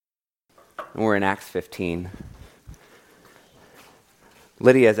and we're in Acts 15.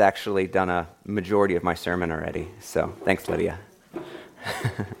 Lydia has actually done a majority of my sermon already, so thanks, Lydia.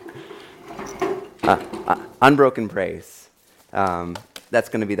 Unbroken praise. That's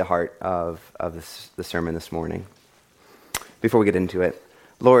going to be the heart of the sermon this morning. Before we get into it,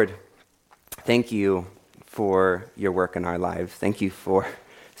 Lord, thank you for your work in our lives. Thank you for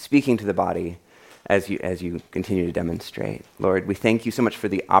speaking to the body as you continue to demonstrate. Lord, we thank you so much for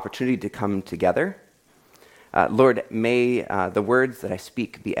the opportunity to come together. Lord, may the words that I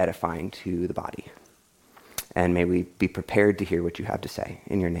speak be edifying to the body. And may we be prepared to hear what you have to say.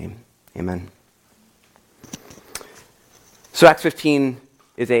 In your name, amen. So Acts 15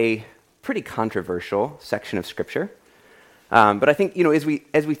 is a pretty controversial section of Scripture. But I think, as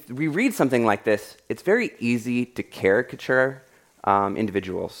we read something like this, it's very easy to caricature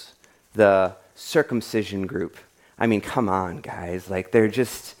individuals. The circumcision group. I mean, come on, guys. Like, they're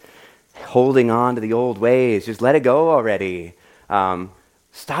just holding on to the old ways. Just let it go already.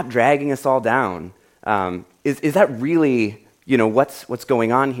 Stop dragging us all down. Is that really, what's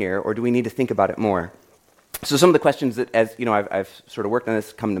going on here, or do we need to think about it more? So some of the questions that, I've sort of worked on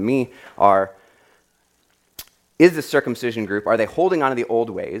this, come to me are, is the circumcision group, are they holding on to the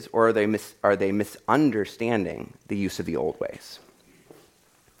old ways, or are they misunderstanding the use of the old ways?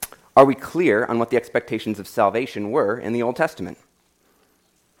 Are we clear on what the expectations of salvation were in the Old Testament?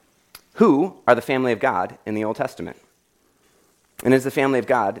 Who are the family of God in the Old Testament? And is the family of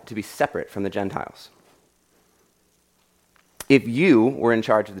God to be separate from the Gentiles? If you were in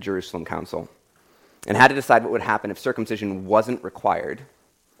charge of the Jerusalem Council and had to decide what would happen if circumcision wasn't required,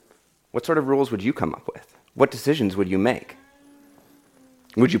 what sort of rules would you come up with? What decisions would you make?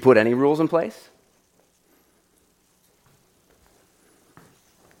 Would you put any rules in place?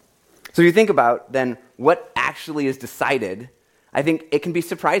 So if you think about, then, what actually is decided, I think it can be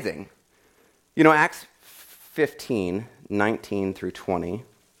surprising. Acts 15, 19 through 20,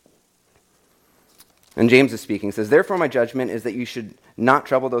 and James is speaking, says, "Therefore my judgment is that you should not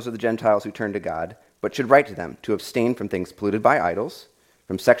trouble those of the Gentiles who turn to God, but should write to them to abstain from things polluted by idols,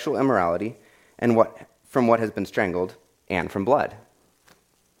 from sexual immorality, and from what has been strangled, and from blood."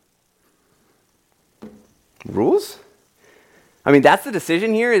 Rules? I mean, that's the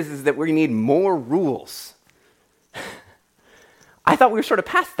decision here, is that we need more rules. I thought we were sort of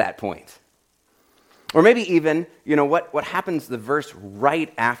past that point. Or maybe even, what happens, the verse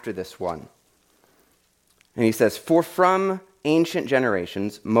right after this one. And he says, "For from ancient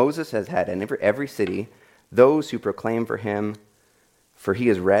generations Moses has had in every city those who proclaim for him, for he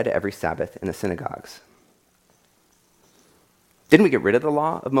is read every Sabbath in the synagogues." Didn't we get rid of the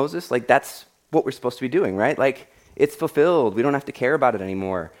law of Moses? Like, that's what we're supposed to be doing, right? Like, it's fulfilled. We don't have to care about it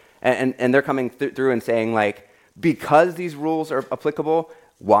anymore. And they're coming through and saying, like, because these rules are applicable,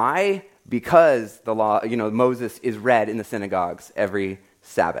 why? Because the law, Moses is read in the synagogues every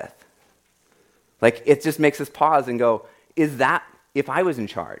Sabbath. Like, it just makes us pause and go, is that, if I was in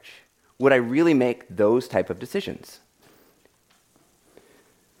charge, would I really make those type of decisions?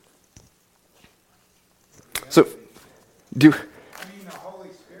 So, the Holy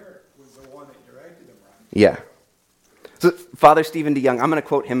Spirit was the one that directed them, right? Yeah. So, Father Stephen DeYoung, I'm going to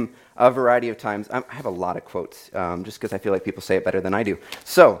quote him a variety of times. I have a lot of quotes, just because I feel like people say it better than I do.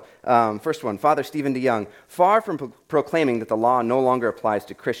 So, first one, Father Stephen DeYoung. "Far from proclaiming that the law no longer applies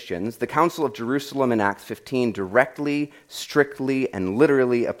to Christians, the Council of Jerusalem in Acts 15 directly, strictly, and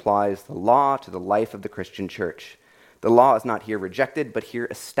literally applies the law to the life of the Christian church. The law is not here rejected, but here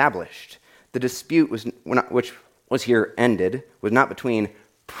established. The dispute which was here ended was not between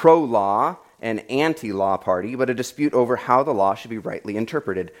pro-law and anti-law party, but a dispute over how the law should be rightly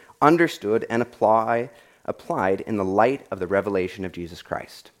interpreted, understood, and applied in the light of the revelation of Jesus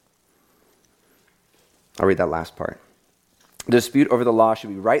Christ." I'll read that last part. "The dispute over the law should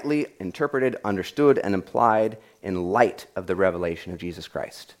be rightly interpreted, understood, and applied in light of the revelation of Jesus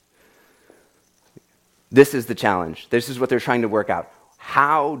Christ." This is the challenge. This is what they're trying to work out.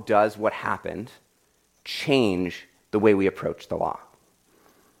 How does what happened change the way we approach the law?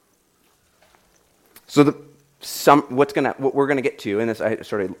 So what we're going to get to, and this I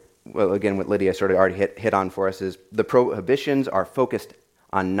again, what Lydia sort of already hit on for us, is the prohibitions are focused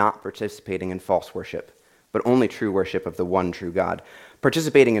on not participating in false worship, but only true worship of the one true God.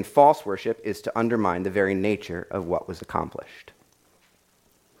 Participating in false worship is to undermine the very nature of what was accomplished.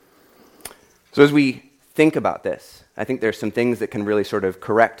 So as we think about this, I think there's some things that can really sort of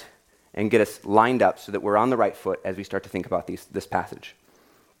correct and get us lined up so that we're on the right foot as we start to think about this passage.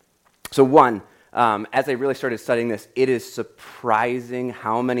 So one, as I really started studying this, it is surprising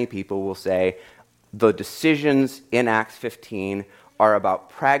how many people will say the decisions in Acts 15 are about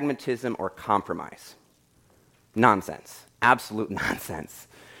pragmatism or compromise. Nonsense. Absolute nonsense.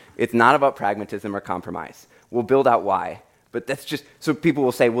 It's not about pragmatism or compromise. We'll build out why. But that's just, so people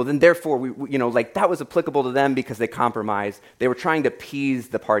will say, well, then therefore, that was applicable to them because they compromised. They were trying to appease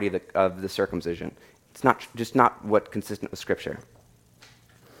the party of the circumcision. It's not what consistent with Scripture.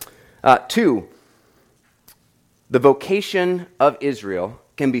 2, the vocation of Israel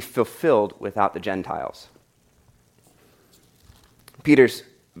can be fulfilled without the Gentiles. Peter's,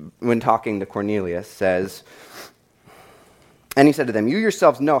 when talking to Cornelius, says, and he said to them, you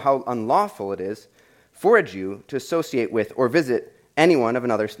yourselves know how unlawful it is for a Jew to associate with or visit anyone of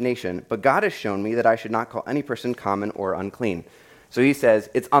another nation, but God has shown me that I should not call any person common or unclean. So he says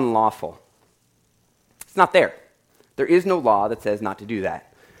it's unlawful. It's not there. There is no law that says not to do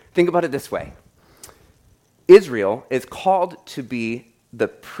that. Think about it this way. Israel is called to be the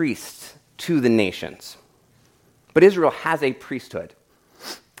priest to the nations. But Israel has a priesthood.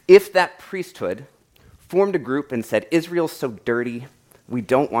 If that priesthood formed a group and said, Israel's so dirty, we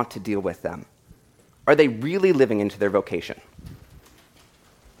don't want to deal with them, are they really living into their vocation?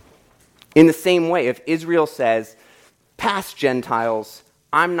 In the same way, if Israel says, past Gentiles,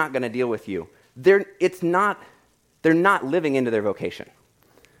 I'm not going to deal with you, they're not living into their vocation.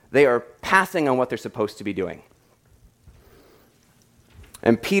 They are passing on what they're supposed to be doing.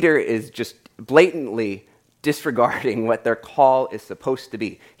 And Peter is just blatantly disregarding what their call is supposed to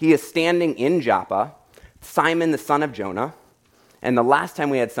be. He is standing in Joppa, Simon the son of Jonah, and the last time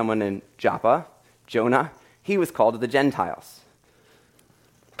we had someone in Joppa, Jonah, he was called to the Gentiles.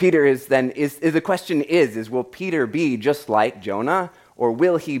 Peter the question is, will Peter be just like Jonah, or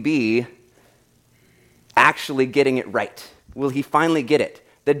will he be actually getting it right? Will he finally get it?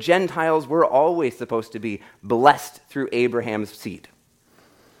 The Gentiles were always supposed to be blessed through Abraham's seed.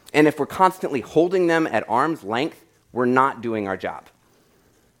 And if we're constantly holding them at arm's length, we're not doing our job.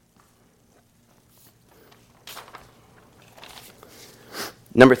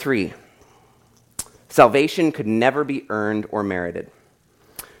 Number 3, salvation could never be earned or merited.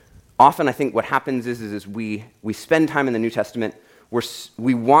 Often I think what happens is we spend time in the New Testament where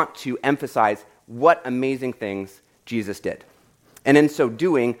we want to emphasize what amazing things Jesus did. And in so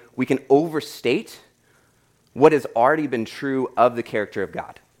doing, we can overstate what has already been true of the character of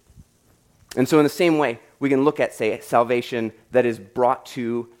God. And so in the same way, we can look at, say, salvation that is brought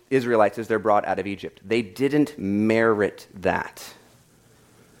to Israelites as they're brought out of Egypt. They didn't merit that.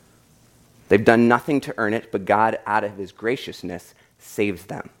 They've done nothing to earn it, but God, out of his graciousness, saves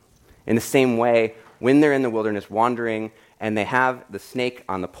them. In the same way, when they're in the wilderness wandering and they have the snake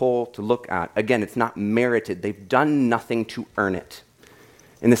on the pole to look at, again, it's not merited. They've done nothing to earn it.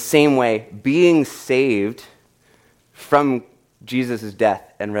 In the same way, being saved from Jesus'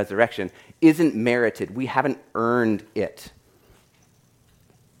 death and resurrection isn't merited. We haven't earned it.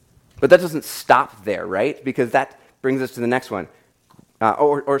 But that doesn't stop there, right? Because that brings us to the next one.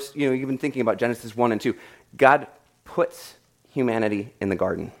 Even thinking about Genesis 1 and 2, God puts humanity in the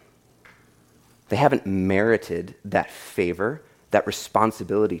garden. They haven't merited that favor, that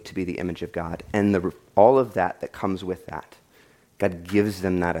responsibility to be the image of God, and all of that comes with that. God gives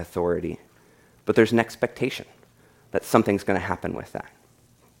them that authority. But there's an expectation that something's going to happen with that.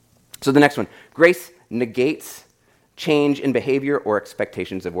 So the next one, grace negates change in behavior or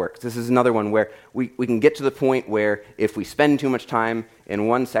expectations of works. This is another one where we can get to the point where if we spend too much time in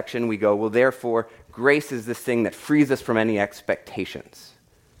one section, we go, well, therefore, grace is this thing that frees us from any expectations.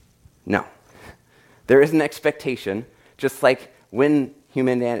 No. There is an expectation, just like when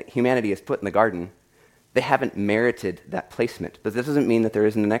humanity is put in the garden, they haven't merited that placement. But this doesn't mean that there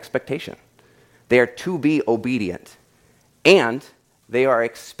isn't an expectation. They are to be obedient, and they are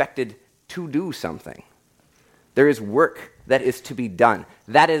expected to do something. There is work that is to be done.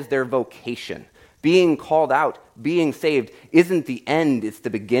 That is their vocation. Being called out, being saved, isn't the end, it's the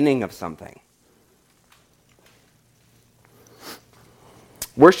beginning of something.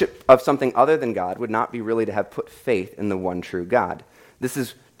 Worship of something other than God would not be really to have put faith in the one true God. This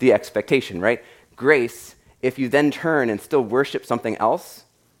is the expectation, right? Grace, if you then turn and still worship something else,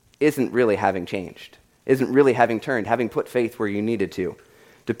 isn't really having changed, isn't really having turned, having put faith where you needed to.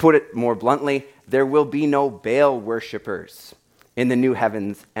 To put it more bluntly, there will be no Baal worshipers in the new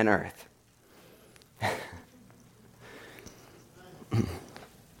heavens and earth.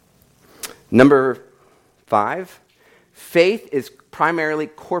 Number 5, faith is primarily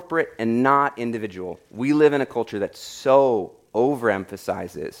corporate and not individual. We live in a culture that so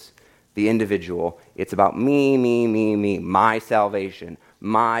overemphasizes the individual. It's about me, my salvation,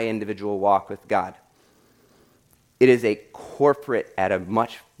 my individual walk with God. It is a corporate at a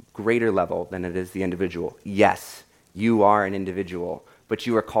much greater level than it is the individual. Yes, You are an individual, but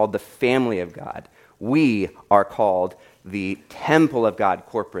you are called the family of God. We are called the temple of God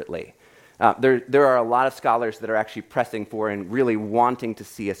corporately. There are a lot of scholars that are actually pressing for and really wanting to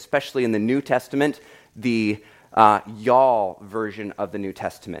see, especially in the New Testament, the y'all version of the New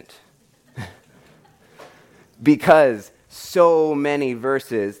Testament. Because so many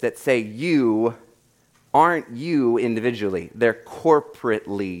verses that say you aren't you individually, they're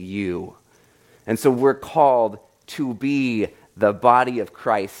corporately you. And so we're called to be the body of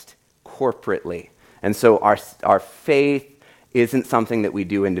Christ corporately. And so our faith isn't something that we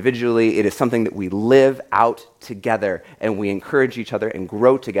do individually. It is something that we live out together, and we encourage each other and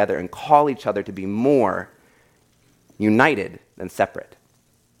grow together and call each other to be more united than separate.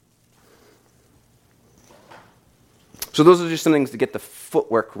 So those are just some things to get the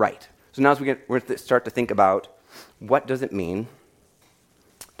footwork right. So now as we're going to start to think about what does it mean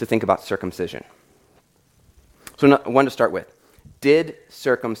to think about circumcision. So one to start with. Did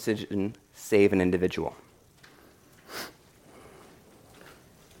circumcision save an individual?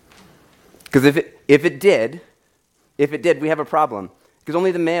 Because if it did, we have a problem. Because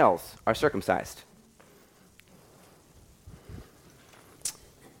only the males are circumcised.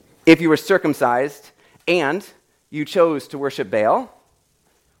 If you were circumcised and you chose to worship Baal,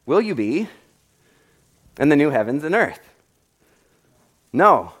 will you be in the new heavens and earth?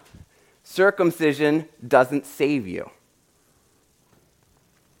 No. Circumcision doesn't save you.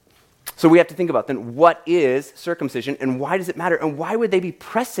 So we have to think about then, what is circumcision and why does it matter? And why would they be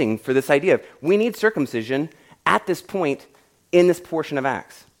pressing for this idea of we need circumcision at this point in this portion of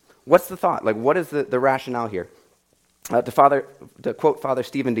Acts? What's the thought? Like, what is the rationale here? To quote Father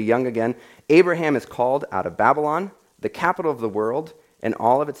Stephen DeYoung again, Abraham is called out of Babylon, the capital of the world, and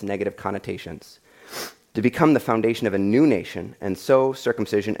all of its negative connotations, to become the foundation of a new nation, and so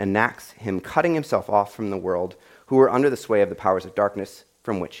circumcision enacts him cutting himself off from the world who were under the sway of the powers of darkness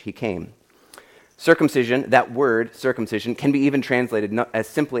from which he came. Circumcision, that word circumcision, can be even translated as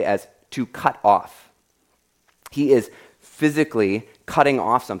simply as to cut off. He is physically cutting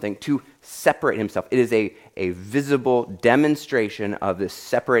off something to separate himself. It is a visible demonstration of this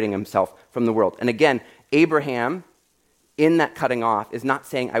separating himself from the world. And again, Abraham, in that cutting off, is not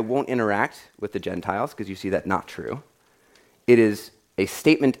saying, I won't interact with the Gentiles, because you see that not true. It is a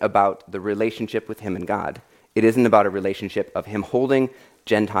statement about the relationship with him and God. It isn't about a relationship of him holding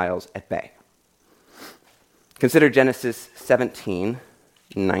Gentiles at bay. Consider Genesis 17,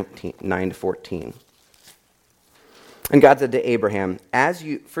 9 to 14. And God said to Abraham,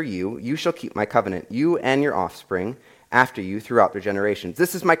 for you shall keep my covenant, you and your offspring after you throughout their generations.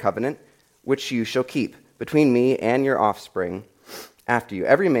 This is my covenant, which you shall keep between me and your offspring after you.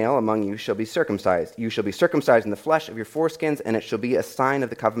 Every male among you shall be circumcised. You shall be circumcised in the flesh of your foreskins, and it shall be a sign of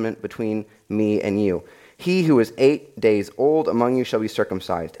the covenant between me and you. He who is 8 days old among you shall be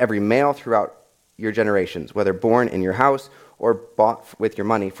circumcised, every male throughout your generations, whether born in your house or bought with your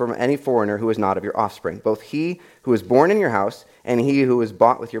money from any foreigner who is not of your offspring. Both he who is born in your house and he who is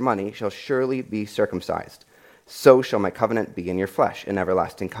bought with your money shall surely be circumcised. So shall my covenant be in your flesh, an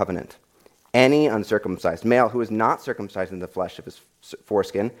everlasting covenant. Any uncircumcised male who is not circumcised in the flesh of his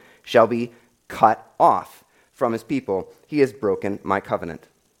foreskin shall be cut off from his people. He has broken my covenant.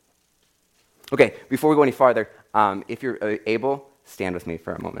 Okay, before we go any farther, if you're able, stand with me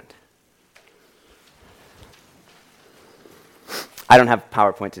for a moment. I don't have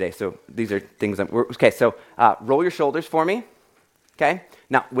PowerPoint today, so these are things roll your shoulders for me. Okay?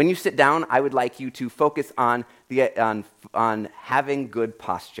 Now, when you sit down, I would like you to focus on having good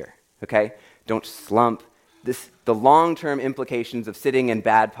posture. Okay? Don't slump. The long-term implications of sitting in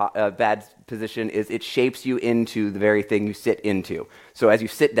bad position is it shapes you into the very thing you sit into. So as you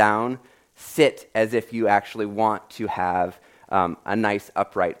sit down, sit as if you actually want to have a nice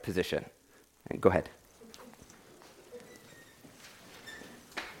upright position. Go ahead.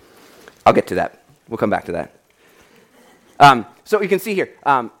 I'll get to that. We'll come back to that. So you can see here,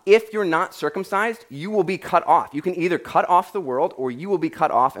 if you're not circumcised, you will be cut off. You can either cut off the world or you will be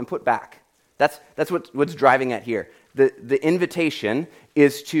cut off and put back. That's what's driving at here. The invitation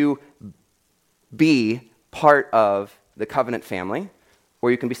is to be part of the covenant family,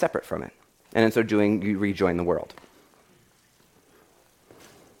 or you can be separate from it. And in so doing, you rejoin the world.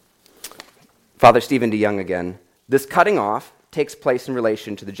 Father Stephen DeYoung again. This cutting off takes place in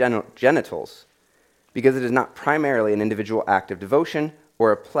relation to the genitals because it is not primarily an individual act of devotion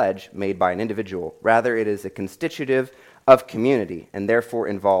or a pledge made by an individual. Rather, it is a constitutive of community and therefore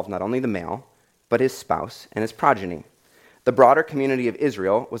involves not only the male, but his spouse and his progeny. The broader community of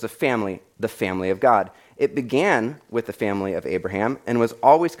Israel was a family, the family of God. It began with the family of Abraham and was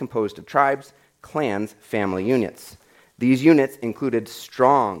always composed of tribes, clans, family units. These units included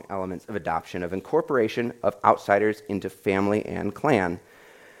strong elements of adoption, of incorporation of outsiders into family and clan.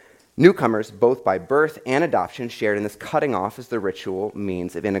 Newcomers, both by birth and adoption, shared in this cutting off as the ritual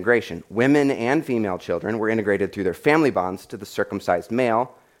means of integration. Women and female children were integrated through their family bonds to the circumcised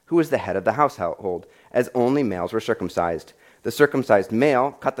male, who was the head of the household, as only males were circumcised. The circumcised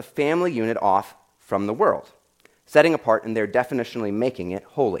male cut the family unit off from the world, setting apart and there definitionally making it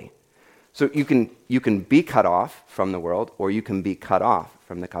holy. So you can be cut off from the world, or you can be cut off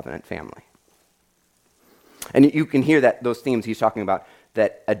from the covenant family. And you can hear that those themes he's talking about,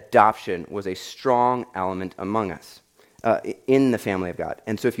 that adoption was a strong element among us in the family of God.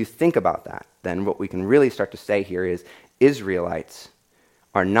 And so if you think about that, then what we can really start to say here is Israelites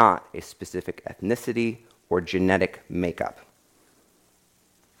are not a specific ethnicity or genetic makeup.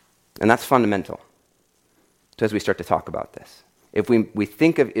 And that's fundamental as we start to talk about this. If we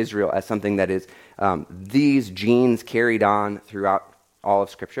think of Israel as something that is these genes carried on throughout all of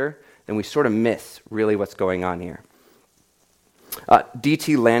Scripture, then we sort of miss really what's going on here.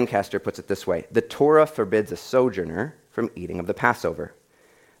 D.T. Lancaster puts it this way: the Torah forbids a sojourner from eating of the Passover.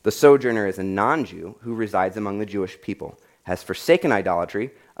 The sojourner is a non-Jew who resides among the Jewish people, has forsaken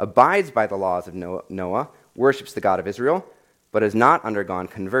idolatry, abides by the laws of Noah, worships the God of Israel, but has not undergone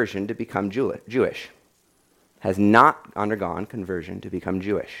conversion to become Jewish. Has not undergone conversion to become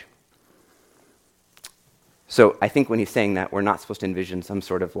Jewish. So I think when he's saying that, we're not supposed to envision some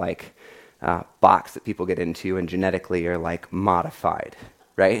sort of like box that people get into and genetically are like modified,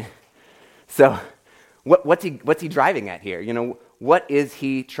 right? So what's he driving at here? You know, what is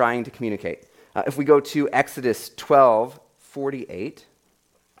he trying to communicate? If we go to Exodus 12:48,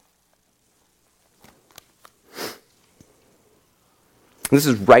 this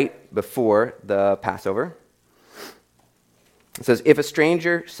is right before the Passover. It says, if a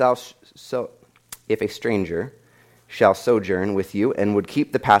stranger shall sojourn with you and would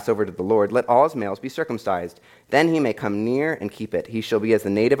keep the Passover to the Lord, let all his males be circumcised. Then he may come near and keep it. He shall be as the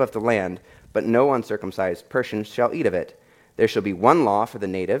native of the land, but no uncircumcised person shall eat of it. There shall be one law for the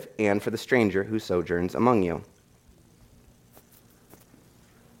native and for the stranger who sojourns among you.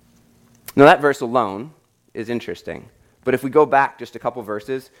 Now that verse alone is interesting. But if we go back just a couple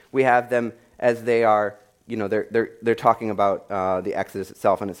verses, we have them as they are, you know, they're talking about the Exodus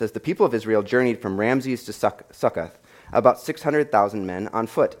itself, and it says, the people of Israel journeyed from Ramses to Succoth, about 600,000 men on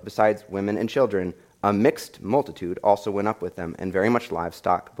foot, besides women and children. A mixed multitude also went up with them, and very much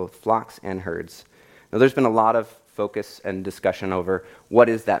livestock, both flocks and herds. Now there's been a lot of focus and discussion over what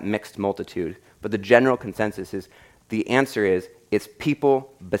is that mixed multitude, but the general consensus is, the answer is, it's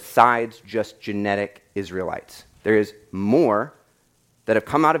people besides just genetic Israelites. There is more that have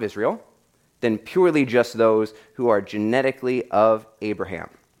come out of Israel than purely just those who are genetically of Abraham.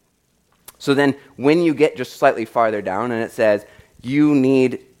 So then when you get just slightly farther down and it says you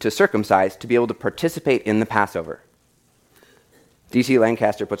need to circumcise to be able to participate in the Passover, D.T.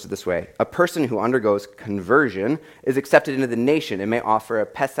 Lancaster puts it this way: a person who undergoes conversion is accepted into the nation and may offer a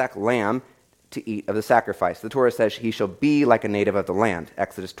Pesach lamb to eat of the sacrifice. The Torah says he shall be like a native of the land,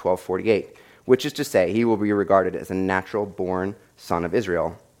 Exodus 12:48, which is to say he will be regarded as a natural-born son of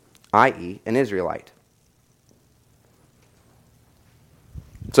Israel, i.e., an Israelite.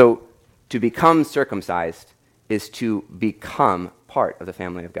 So, to become circumcised is to become part of the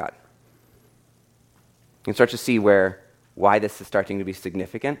family of God. You can start to see why this is starting to be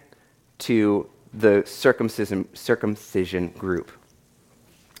significant to the circumcision group.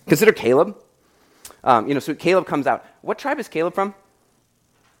 Consider Caleb. So Caleb comes out. What tribe is Caleb from?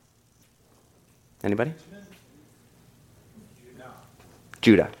 Anybody?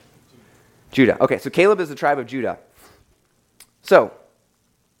 Judah. Okay, so Caleb is the tribe of Judah. So,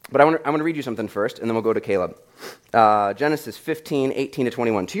 but I want to read you something first, and then we'll go to Caleb. Genesis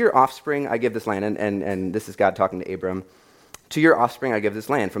 15:18-21. To your offspring I give this land, and this is God talking to Abram. To your offspring I give this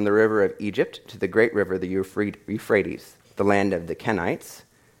land, from the river of Egypt to the great river, the Euphrates, the land of the Kenites,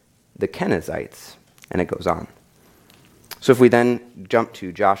 the Kenizzites, and it goes on. So if we then jump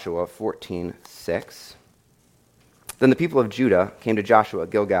to Joshua 14:6, then the people of Judah came to Joshua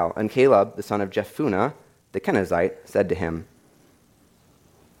at Gilgal, and Caleb, the son of Jephunneh, the Kenizzite, said to him,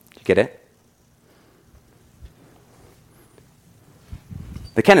 you get it?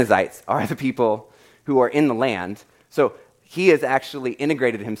 The Kenizzites are the people who are in the land, so he has actually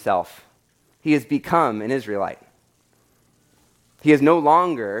integrated himself. He has become an Israelite. He is no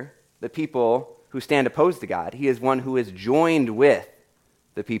longer the people who stand opposed to God. He is one who is joined with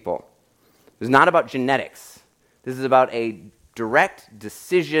the people. It's not about genetics. This is about a direct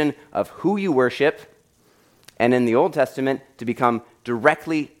decision of who you worship, and in the Old Testament, to become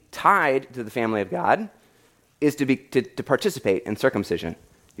directly tied to the family of God, is to participate in circumcision.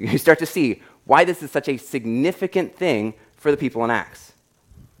 You start to see why this is such a significant thing for the people in Acts.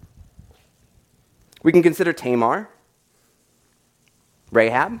 We can consider Tamar,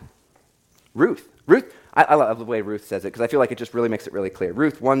 Rahab, Ruth. I love the way Ruth says it because I feel like it just really makes it really clear.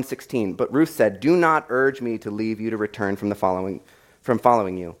 Ruth 1:16. But Ruth said, "Do not urge me to leave you to return from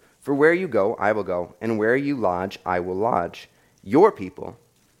following you. For where you go, I will go, and where you lodge, I will lodge. Your people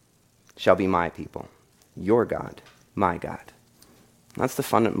shall be my people, your God, my God." That's the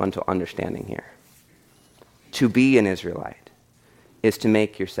fundamental understanding here. To be an Israelite is to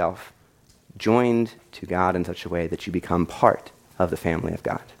make yourself joined to God in such a way that you become part of the family of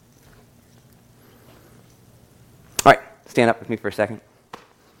God. All right, stand up with me for a second.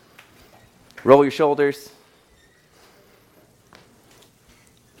 Roll your shoulders.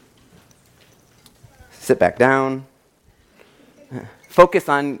 Sit back down. Focus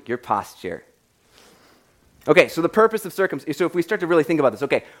on your posture. Okay, so the purpose of circumcision, so if we start to really think about this,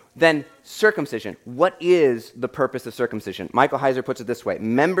 okay, then circumcision. What is the purpose of circumcision? Michael Heiser puts it this way: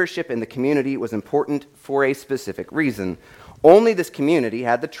 membership in the community was important for a specific reason. Only this community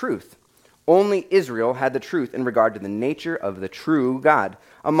had the truth. Only Israel had the truth in regard to the nature of the true God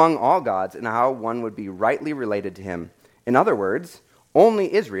among all gods and how one would be rightly related to him. In other words,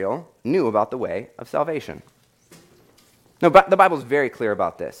 only Israel knew about the way of salvation. No, but the Bible is very clear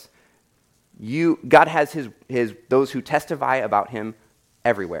about this. God has his those who testify about him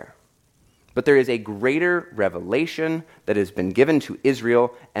everywhere. But there is a greater revelation that has been given to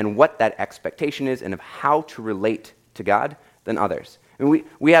Israel and what that expectation is and of how to relate to God than others. And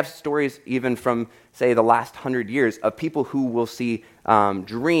we have stories even from, say, the last 100 years of people who will see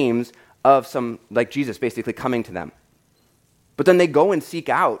dreams of some, like Jesus basically coming to them. But then they go and seek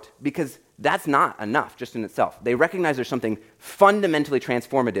out, because that's not enough just in itself. They recognize there's something fundamentally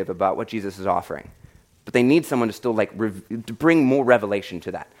transformative about what Jesus is offering. But they need someone to still to bring more revelation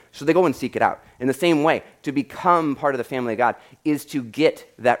to that. So they go and seek it out. In the same way, to become part of the family of God is to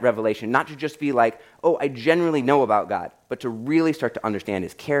get that revelation, not to just be like, oh, I generally know about God, but to really start to understand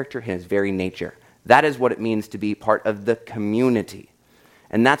his character and his very nature. That is what it means to be part of the community.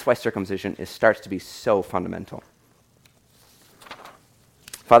 And that's why circumcision starts to be so fundamental.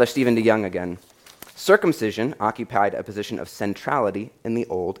 Father Stephen DeYoung again. Circumcision occupied a position of centrality in the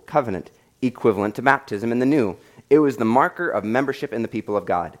Old Covenant, equivalent to baptism in the New. It was the marker of membership in the people of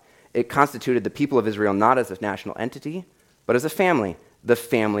God. It constituted the people of Israel not as a national entity, but as a family, the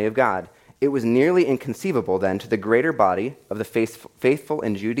family of God. It was nearly inconceivable then to the greater body of the faithful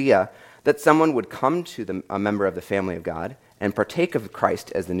in Judea that someone would come to a member of the family of God and partake of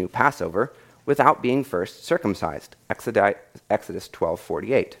Christ as the new Passover without being first circumcised. Exodus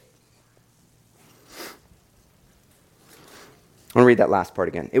 12:48. I want to read that last part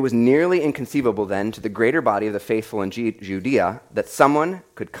again. It was nearly inconceivable then to the greater body of the faithful in Judea that someone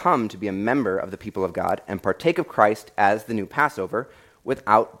could come to be a member of the people of God and partake of Christ as the new Passover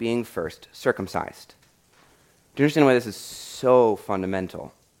without being first circumcised. Do you understand why this is so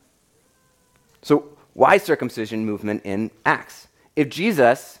fundamental? So why circumcision movement in Acts? If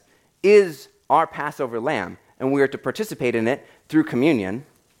Jesus is our Passover lamb and we are to participate in it through communion,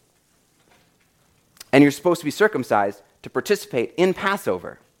 and you're supposed to be circumcised to participate in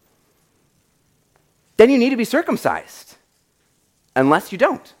Passover, then you need to be circumcised, unless you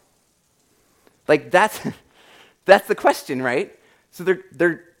don't. Like that's the question, right? So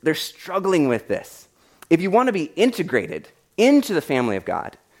they're struggling with this. If you want to be integrated into the family of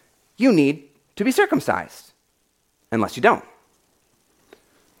God, you need to be circumcised, unless you don't.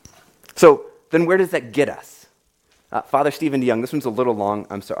 So then where does that get us? Father Stephen DeYoung, this one's a little long.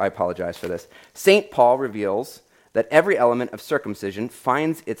 I'm sorry, I apologize for this. St. Paul reveals that every element of circumcision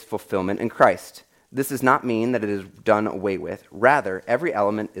finds its fulfillment in Christ. This does not mean that it is done away with. Rather, every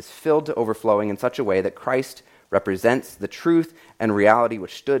element is filled to overflowing in such a way that Christ represents the truth and reality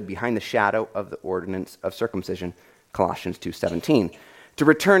which stood behind the shadow of the ordinance of circumcision, Colossians 2:17. To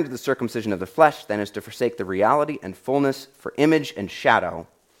return to the circumcision of the flesh, then, is to forsake the reality and fullness for image and shadow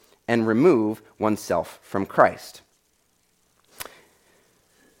and remove oneself from Christ.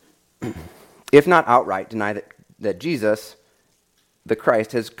 If not outright deny that Jesus, the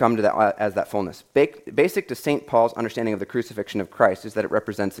Christ, has come to that as that fullness. Basic to St. Paul's understanding of the crucifixion of Christ is that it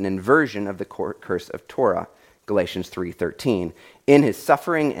represents an inversion of the curse of Torah, Galatians 3:13. In his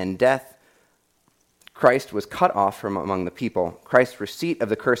suffering and death, Christ was cut off from among the people. Christ's receipt of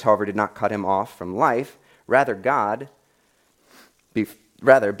the curse, however, did not cut him off from life. Rather,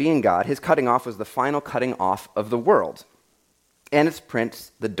 being God, his cutting off was the final cutting off of the world and its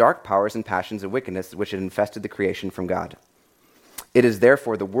prince, the dark powers and passions of wickedness which had infested the creation from God. It is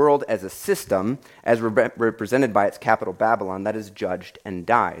therefore the world as a system, as represented by its capital Babylon, that is judged and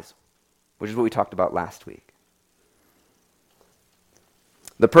dies, which is what we talked about last week.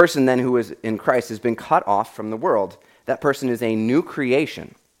 The person then who is in Christ has been cut off from the world. That person is a new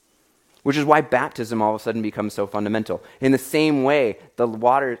creation, which is why baptism all of a sudden becomes so fundamental. In the same way the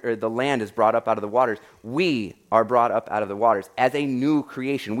land is brought up out of the waters, we are brought up out of the waters as a new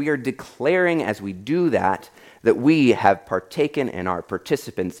creation. We are declaring as we do that we have partaken and are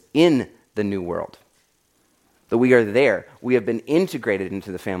participants in the new world. That we are there. We have been integrated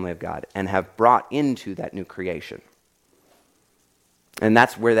into the family of God and have brought into that new creation. And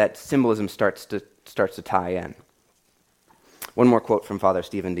that's where that symbolism starts to tie in. One more quote from Father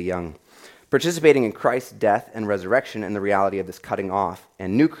Stephen DeYoung. Participating in Christ's death and resurrection and the reality of this cutting off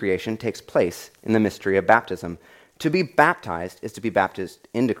and new creation takes place in the mystery of baptism. To be baptized is to be baptized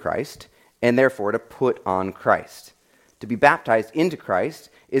into Christ, and therefore to put on Christ. To be baptized into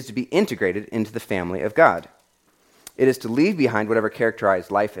Christ is to be integrated into the family of God. It is to leave behind whatever characterized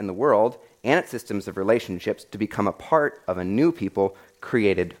life in the world and its systems of relationships to become a part of a new people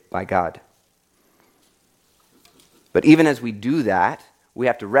created by God. But even as we do that, we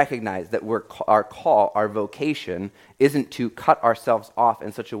have to recognize that our call, our vocation, isn't to cut ourselves off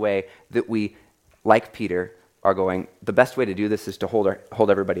in such a way that we, like Peter, are going, the best way to do this is to hold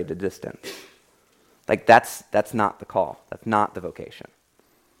everybody at a distance. Like that's not the call. That's not the vocation.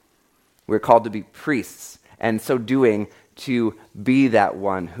 We're called to be priests, and so doing to be that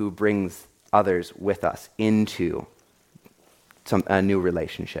one who brings others with us into a new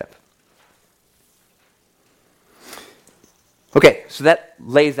relationship. Okay, so that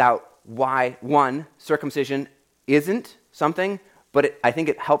lays out why, one, circumcision isn't something, but I think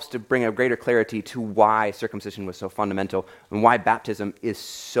it helps to bring a greater clarity to why circumcision was so fundamental and why baptism is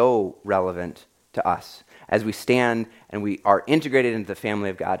so relevant to us as we stand and we are integrated into the family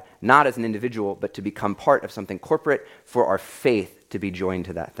of God, not as an individual, but to become part of something corporate for our faith to be joined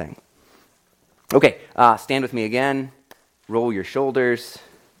to that thing. Okay, stand with me again. Roll your shoulders.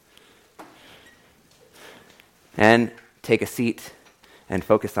 And take a seat and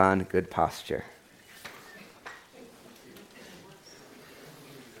focus on good posture.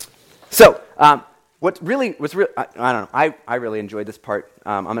 So, what's really, I don't know, I really enjoyed this part.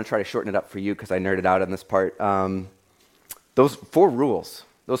 I'm going to try to shorten it up for you because I nerded out on this part. Those four rules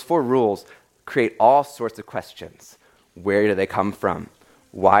create all sorts of questions. Where do they come from?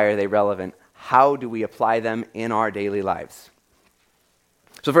 Why are they relevant? How do we apply them in our daily lives?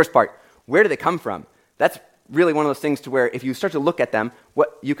 So the first part, where do they come from? That's really one of those things to where if you start to look at them,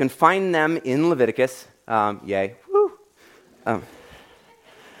 what you can find them in Leviticus,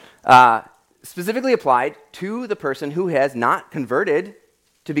 specifically applied to the person who has not converted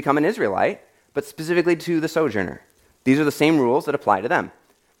to become an Israelite, but specifically to the sojourner. These are the same rules that apply to them.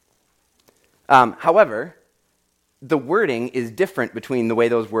 However, the wording is different between the way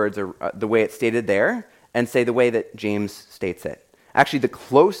those words are, the way it's stated there, and say the way that James states it. Actually, the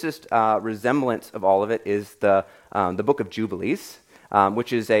closest resemblance of all of it is the Book of Jubilees,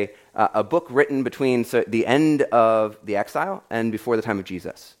 which is a book written between the end of the exile and before the time of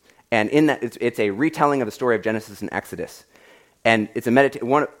Jesus. And in that, it's a retelling of the story of Genesis and Exodus. And it's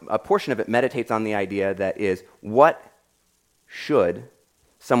a portion of it meditates on the idea that is, what should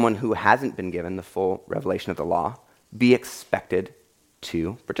someone who hasn't been given the full revelation of the law be expected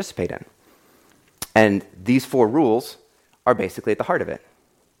to participate in? And these four rules are basically at the heart of it.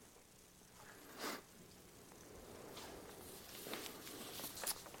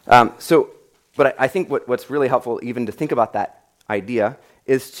 But I think what's really helpful even to think about that idea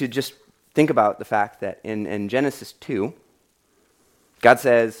is to just think about the fact that in Genesis 2, God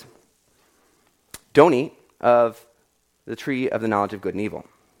says, don't eat of the tree of the knowledge of good and evil.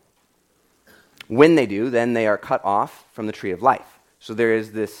 When they do, then they are cut off from the tree of life. So there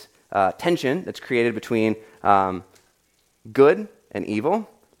is this tension that's created between good and evil,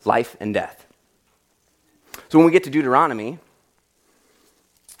 life and death. So when we get to Deuteronomy,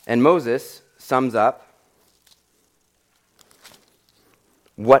 and Moses sums up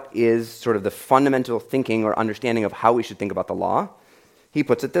what is sort of the fundamental thinking or understanding of how we should think about the law, he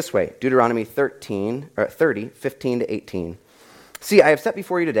puts it this way, Deuteronomy 30, 15 to 18. See, I have set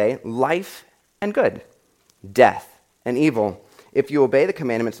before you today life and good, death and evil. If you obey the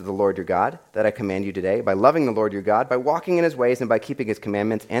commandments of the Lord your God that I command you today, by loving the Lord your God, by walking in his ways and by keeping his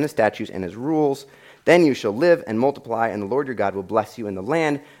commandments and his statutes and his rules, then you shall live and multiply, and the Lord your God will bless you in the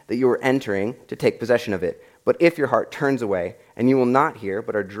land that you are entering to take possession of it. But if your heart turns away, and you will not hear,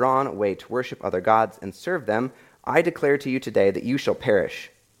 but are drawn away to worship other gods and serve them, I declare to you today that you shall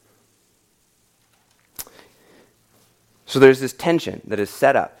perish. So there's this tension that is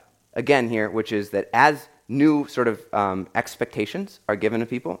set up, again here, which is that as new sort of expectations are given to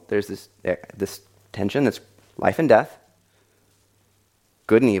people, there's this tension that's life and death,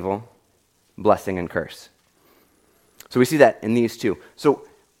 good and evil, blessing and curse. So we see that in these two. So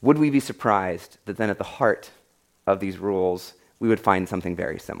would we be surprised that then at the heart of these rules, we would find something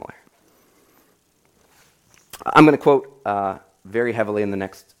very similar? I'm going to quote very heavily in the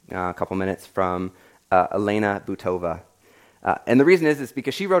next couple minutes from Elena Butova. And the reason is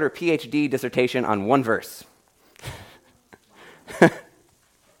because she wrote her PhD dissertation on one verse.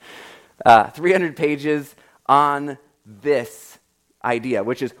 300 pages on this idea,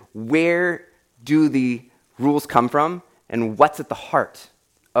 which is where do the rules come from and what's at the heart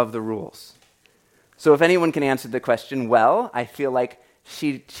of the rules. So if anyone can answer the question well, I feel like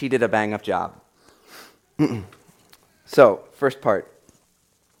she did a bang-up job. So, first part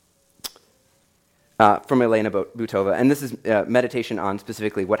from Elena Butova, and this is meditation on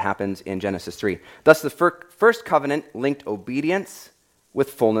specifically what happens in Genesis 3. Thus the first covenant linked obedience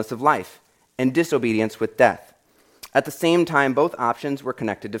with fullness of life and disobedience with death. At the same time, both options were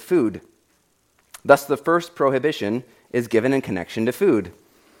connected to food. Thus the first prohibition is given in connection to food.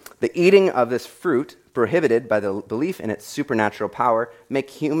 The eating of this fruit, prohibited by the belief in its supernatural power, make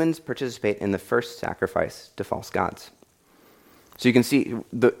humans participate in the first sacrifice to false gods. So you can see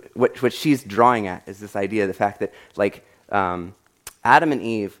what she's drawing at is this idea, the fact that Adam and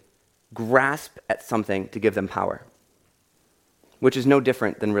Eve grasp at something to give them power, which is no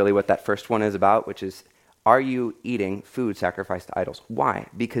different than really what that first one is about, which is, are you eating food sacrificed to idols? Why?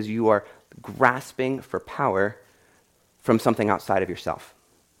 Because you are grasping for power from something outside of yourself.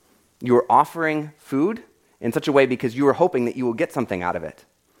 You are offering food in such a way because you are hoping that you will get something out of it.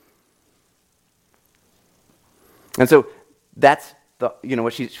 And so that's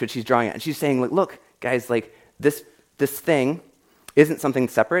what she's drawing at. And she's saying, look, guys, this thing isn't something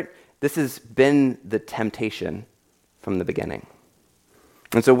separate. This has been the temptation from the beginning.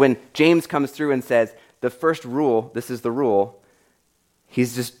 And so when James comes through and says, the first rule, this is the rule,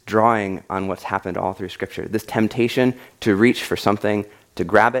 he's just drawing on what's happened all through Scripture. This temptation to reach for something, to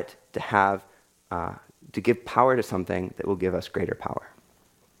grab it, to have, to give power to something that will give us greater power.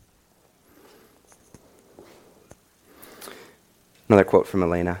 Another quote from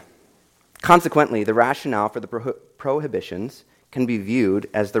Elena. Consequently, the rationale for the prohibitions can be viewed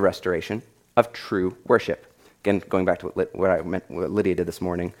as the restoration of true worship. Again, going back to what Lydia did this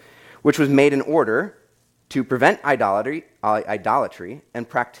morning, which was made in order to prevent idolatry and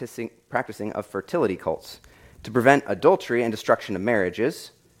practicing of fertility cults, to prevent adultery and destruction of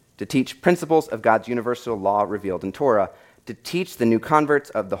marriages, to teach principles of God's universal law revealed in Torah, to teach the new converts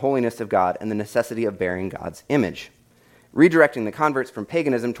of the holiness of God and the necessity of bearing God's image. Redirecting the converts from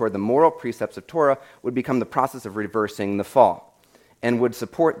paganism toward the moral precepts of Torah would become the process of reversing the fall, and would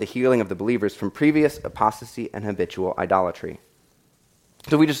support the healing of the believers from previous apostasy and habitual idolatry.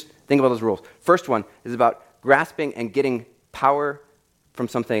 So we just think about those rules. First one is about grasping and getting power from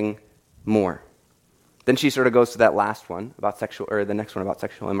something more. Then she sort of goes to that last one about the next one about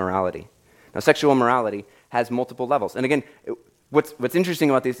sexual immorality. Now, sexual immorality has multiple levels. And again, what's interesting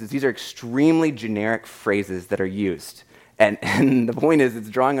about this is these are extremely generic phrases that are used. And the point is, it's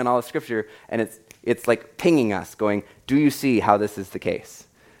drawing on all of Scripture, and it's like pinging us, going, do you see how this is the case?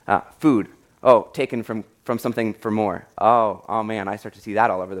 Food, taken from something for more. Oh man, I start to see that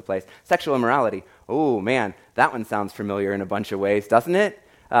all over the place. Sexual immorality, oh man, that one sounds familiar in a bunch of ways, doesn't it?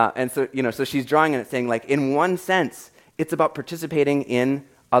 And so she's drawing on it, saying, in one sense, it's about participating in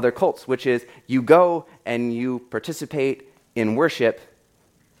other cults, which is you go and you participate in worship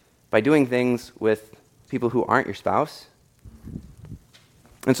by doing things with people who aren't your spouse.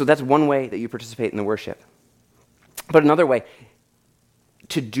 And so that's one way that you participate in the worship. But another way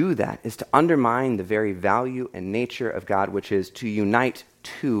to do that is to undermine the very value and nature of God, which is to unite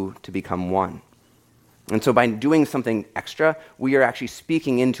two to become one. And so by doing something extra, we are actually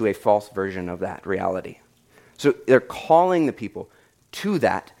speaking into a false version of that reality. So they're calling the people to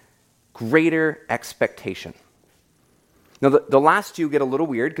that greater expectation. Now, the last two get a little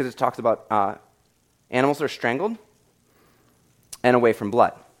weird because it talks about animals that are strangled and away from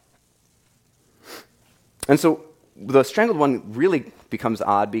blood. And so the strangled one really becomes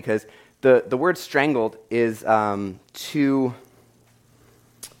odd because the word strangled is it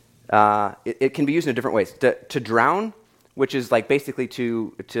can be used in different ways. To drown, which is basically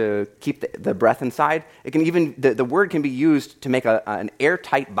to keep the breath inside. It can even the word can be used to make an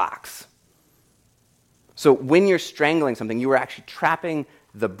airtight box. So when you're strangling something, you are actually trapping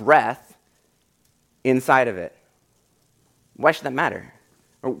the breath inside of it. Why should that matter?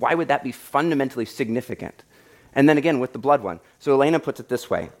 Or why would that be fundamentally significant? And then again with the blood one. So Elena puts it this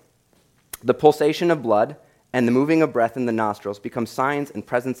way. The pulsation of blood and the moving of breath in the nostrils become signs and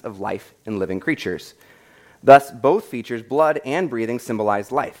presence of life in living creatures. Thus, both features, blood and breathing,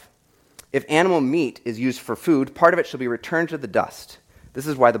 symbolize life. If animal meat is used for food, part of it shall be returned to the dust. This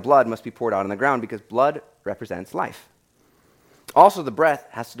is why the blood must be poured out on the ground, because blood represents life. Also, the breath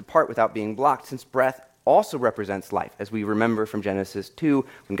has to depart without being blocked, since breath also represents life, as we remember from Genesis 2,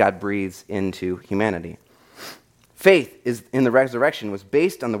 when God breathes into humanity. Faith in the resurrection was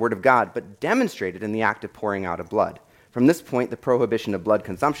based on the Word of God, but demonstrated in the act of pouring out of blood. From this point, the prohibition of blood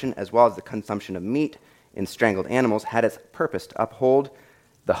consumption, as well as the consumption of meat in strangled animals, had its purpose to uphold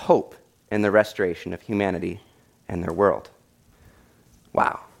the hope in the restoration of humanity and their world.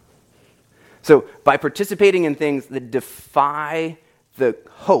 Wow. So, by participating in things that defy the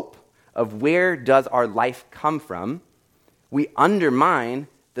hope of where does our life come from, we undermine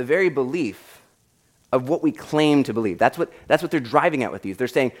the very belief of what we claim to believe. That's what they're driving at with these. They're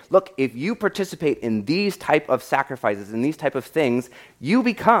saying, look, if you participate in these type of sacrifices and these type of things, you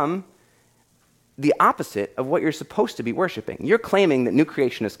become the opposite of what you're supposed to be worshiping. You're claiming that new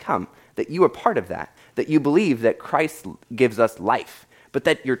creation has come, that you are part of that you believe that Christ gives us life, but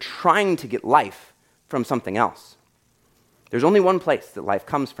that you're trying to get life from something else. There's only one place that life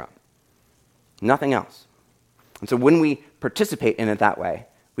comes from, nothing else. And so when we participate in it that way,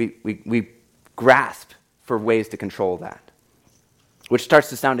 we grasp for ways to control that, which starts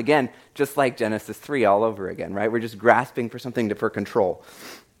to sound again just like Genesis 3 all over again, right? We're just grasping for something for control.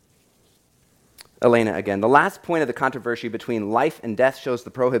 Elena again. The last point of the controversy between life and death shows the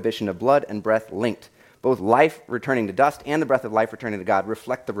prohibition of blood and breath linked. Both life returning to dust and the breath of life returning to God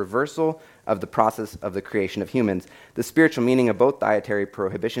reflect the reversal of the process of the creation of humans. The spiritual meaning of both dietary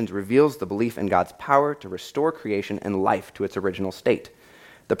prohibitions reveals the belief in God's power to restore creation and life to its original state.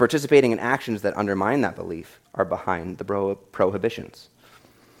 The participating in actions that undermine that belief are behind the prohibitions.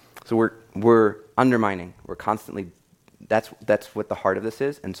 So we're undermining. We're constantly. That's what the heart of this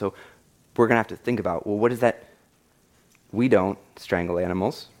is. And so we're going to have to think about, well, what is that? We don't strangle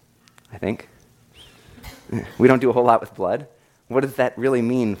animals, I think. We don't do a whole lot with blood. What does that really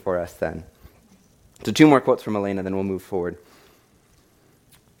mean for us then? So 2 more quotes from Elena, then we'll move forward.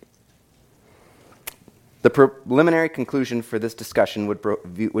 The preliminary conclusion for this discussion would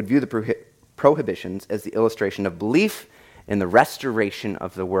view the prohibitions as the illustration of belief in the restoration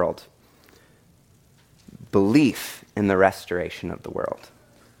of the world. Belief in the restoration of the world.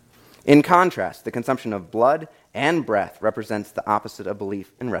 In contrast, the consumption of blood and breath represents the opposite of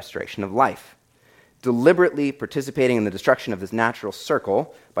belief in restoration of life. Deliberately participating in the destruction of this natural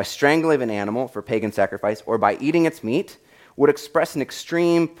circle by strangling an animal for pagan sacrifice or by eating its meat would express an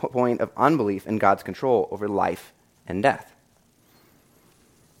extreme point of unbelief in God's control over life and death.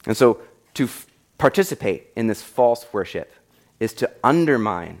 And so to participate in this false worship is to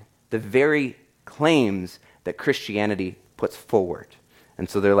undermine the very claims that Christianity puts forward. And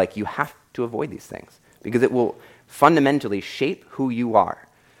so they're like, you have to avoid these things because it will fundamentally shape who you are.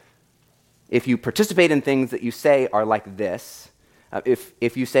 If you participate in things that you say are like this,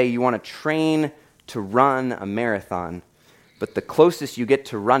 if you say you want to train to run a marathon, but the closest you get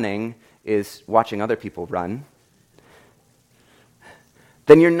to running is watching other people run,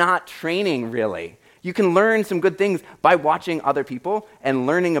 then you're not training really. You can learn some good things by watching other people and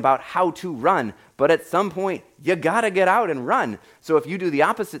learning about how to run, but at some point, you gotta get out and run. So if you do the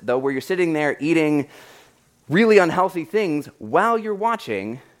opposite though, where you're sitting there eating really unhealthy things while you're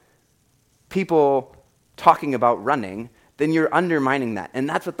watching people talking about running, then you're undermining that. And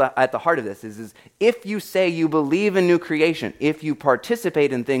that's what at the heart of this is if you say you believe in new creation, if you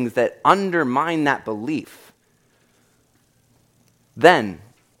participate in things that undermine that belief, then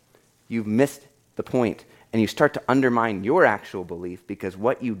you've missed the point and you start to undermine your actual belief because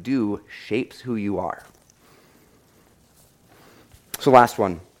what you do shapes who you are. So last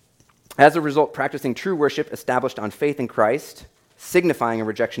one. As a result, practicing true worship established on faith in Christ, signifying a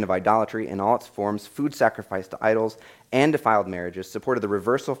rejection of idolatry in all its forms, food sacrifice to idols, and defiled marriages, supported the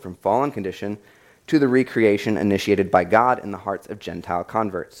reversal from fallen condition to the recreation initiated by God in the hearts of Gentile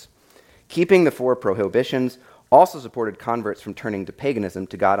converts. Keeping the 4 prohibitions also supported converts from turning to paganism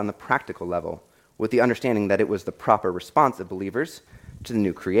to God on the practical level, with the understanding that it was the proper response of believers to the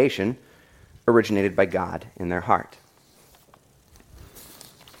new creation originated by God in their heart.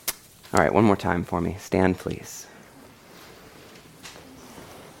 All right, one more time for me. Stand, please.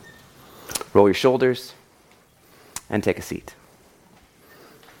 Roll your shoulders and take a seat.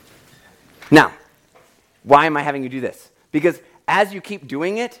 Now, why am I having you do this? Because as you keep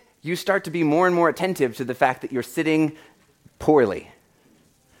doing it, you start to be more and more attentive to the fact that you're sitting poorly.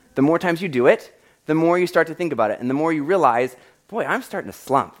 The more times you do it, the more you start to think about it, and the more you realize, boy, I'm starting to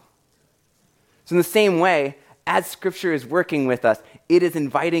slump. So in the same way, as Scripture is working with us, it is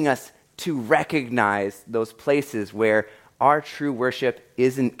inviting us to recognize those places where our true worship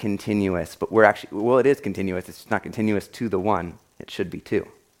isn't continuous, but it is continuous. It's just not continuous to the one it should be to.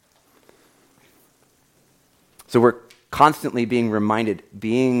 So we're constantly being reminded,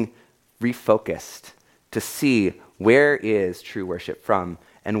 being refocused to see where is true worship from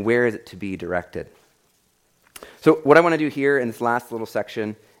and where is it to be directed. So what I want to do here in this last little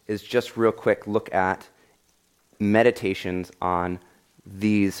section is just real quick look at meditations on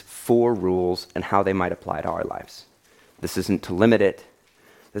these 4 rules and how they might apply to our lives. This isn't to limit it.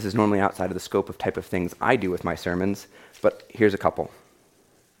 This is normally outside of the scope of type of things I do with my sermons, but here's a couple.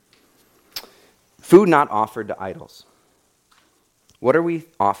 Food not offered to idols. What are we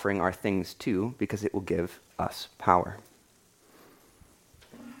offering our things to? Because it will give us power.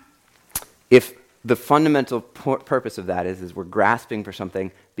 If the fundamental purpose of that is we're grasping for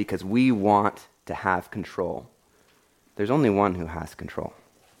something because we want to have control, there's only one who has control.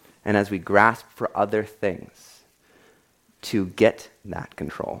 And as we grasp for other things to get that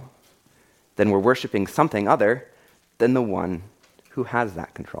control, then we're worshiping something other than the one who has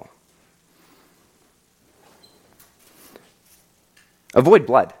that control. Avoid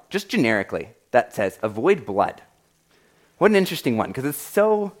blood. Just generically, that says avoid blood. What an interesting one, because it's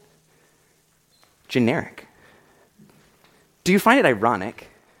so generic. Do you find it ironic?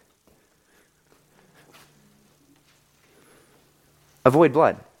 Avoid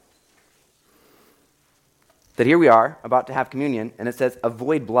blood. That here we are, about to have communion, and it says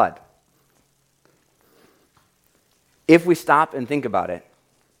avoid blood. If we stop and think about it,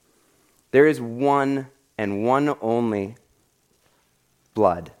 there is one and one only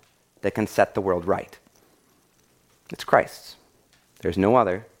blood that can set the world right. It's Christ's. There's no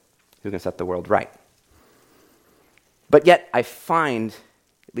other who can set the world right. But yet I find,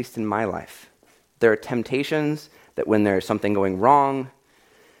 at least in my life, there are temptations that when there's something going wrong,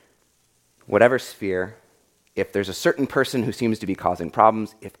 whatever sphere, if there's a certain person who seems to be causing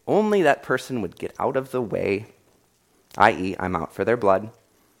problems, if only that person would get out of the way, i.e., I'm out for their blood,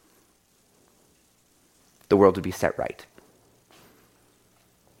 the world would be set right.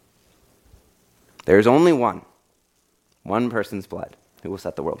 There's only one person's blood who will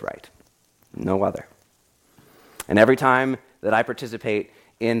set the world right. No other. And every time that I participate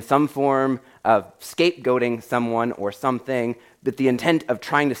in some form of scapegoating someone or something with the intent of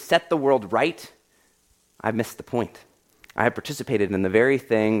trying to set the world right, I've missed the point. I have participated in the very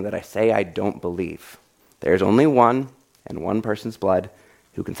thing that I say I don't believe. There's only one and one person's blood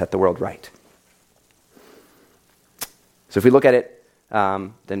who can set the world right. So if we look at it,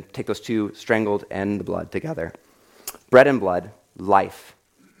 then take those two, strangled and the blood together. Bread and blood, life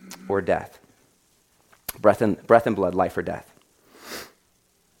or death. Breath and blood, life or death.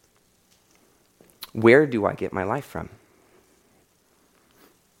 Where do I get my life from?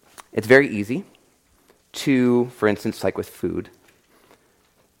 It's very easy to, for instance, like with food,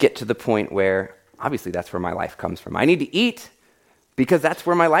 get to the point where obviously that's where my life comes from. I need to eat because that's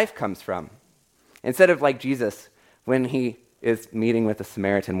where my life comes from. Instead of like Jesus, when he is meeting with a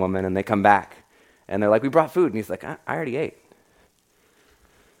Samaritan woman and they come back and they're like, we brought food. And he's like, I already ate.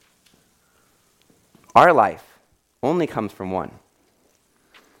 Our life only comes from one.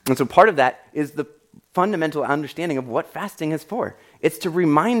 And so part of that is the fundamental understanding of what fasting is for. It's to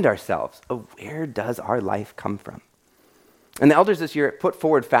remind ourselves of where does our life come from. And the elders this year put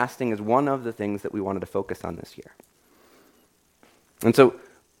forward fasting as one of the things that we wanted to focus on this year. And so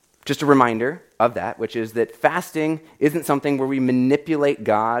just a reminder of that, which is that fasting isn't something where we manipulate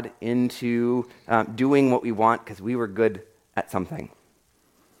God into doing what we want because we were good at something.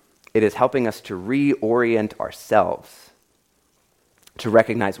 It is helping us to reorient ourselves to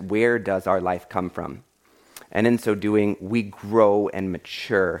recognize where does our life come from. And in so doing, we grow and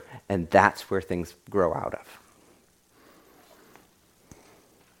mature, and that's where things grow out of.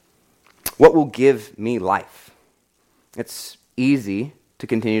 What will give me life? It's easy to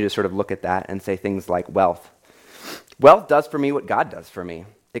continue to sort of look at that and say things like wealth. Wealth does for me what God does for me.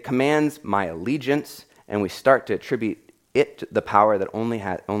 It commands my allegiance, and we start to attribute it the power that only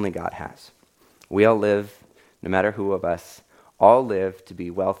God has. We all live, no matter who of us, all live to be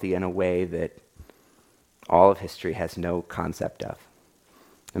wealthy in a way that all of history has no concept of,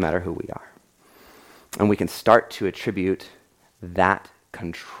 no matter who we are. And we can start to attribute that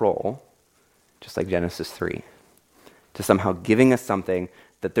control, just like Genesis 3, to somehow giving us something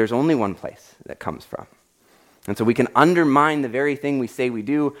that there's only one place that comes from. And so we can undermine the very thing we say we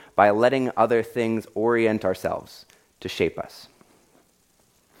do by letting other things orient ourselves to shape us.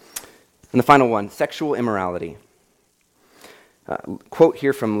 And the final one, sexual immorality. Quote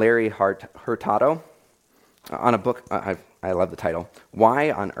here from Larry Hurtado on a book, I love the title,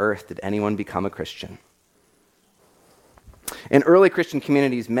 Why on Earth Did Anyone Become a Christian? In early Christian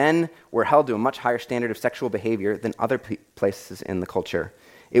communities, men were held to a much higher standard of sexual behavior than other places in the culture.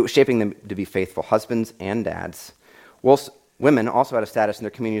 It was shaping them to be faithful husbands and dads. Whilst women also had a status in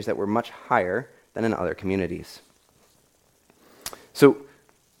their communities that were much higher than in other communities. So,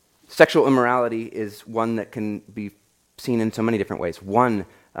 sexual immorality is one that can be seen in so many different ways. One,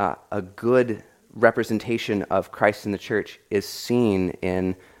 a good representation of Christ in the church is seen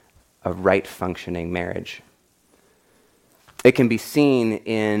in a right-functioning marriage. It can be seen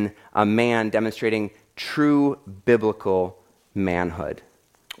in a man demonstrating true biblical manhood,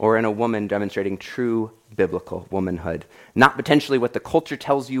 or in a woman demonstrating true biblical womanhood. Not potentially what the culture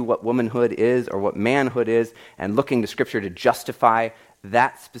tells you what womanhood is or what manhood is, and looking to Scripture to justify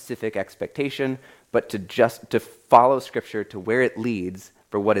that specific expectation, but to follow Scripture to where it leads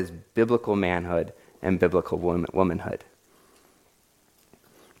for what is biblical manhood and biblical womanhood.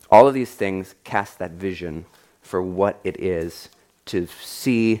 All of these things cast that vision for what it is to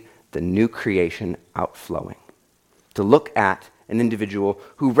see the new creation outflowing. To look at an individual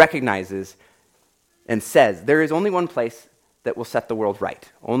who recognizes and says, there is only one place that will set the world right,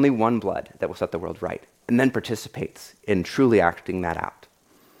 only one blood that will set the world right, and then participates in truly acting that out.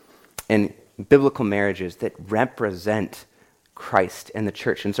 And biblical marriages that represent Christ and the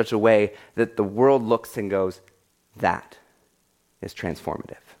church in such a way that the world looks and goes, that is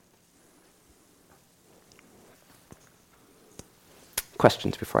transformative.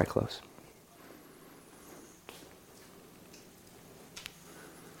 Questions before I close?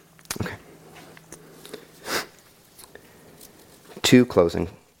 Okay. 2 closing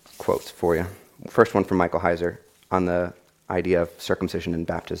quotes for you. First one from Michael Heiser on the idea of circumcision and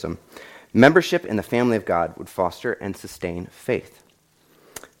baptism. Membership in the family of God would foster and sustain faith.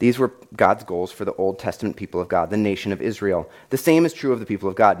 These were God's goals for the Old Testament people of God, the nation of Israel. The same is true of the people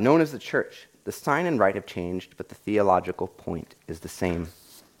of God, known as the church. The sign and rite have changed, but the theological point is the same.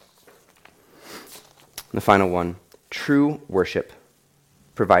 And the final one, true worship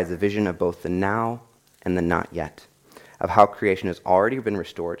provides a vision of both the now and the not yet, of how creation has already been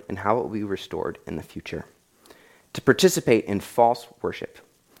restored and how it will be restored in the future. To participate in false worship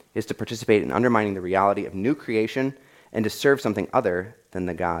is to participate in undermining the reality of new creation and to serve something other than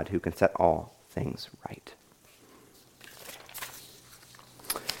the God who can set all things right.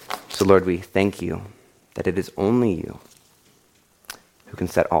 So, Lord, we thank you that it is only you who can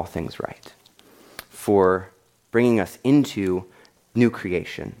set all things right, for bringing us into new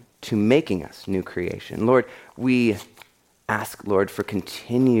creation, to making us new creation. Lord, we ask, Lord, for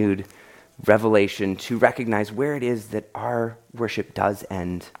continued revelation to recognize where it is that our worship does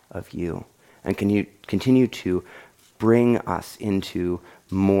end of you, and can you continue to bring us into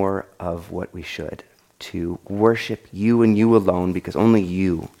more of what we should, to worship you and you alone, because only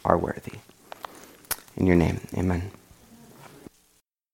you are worthy. In your name, amen.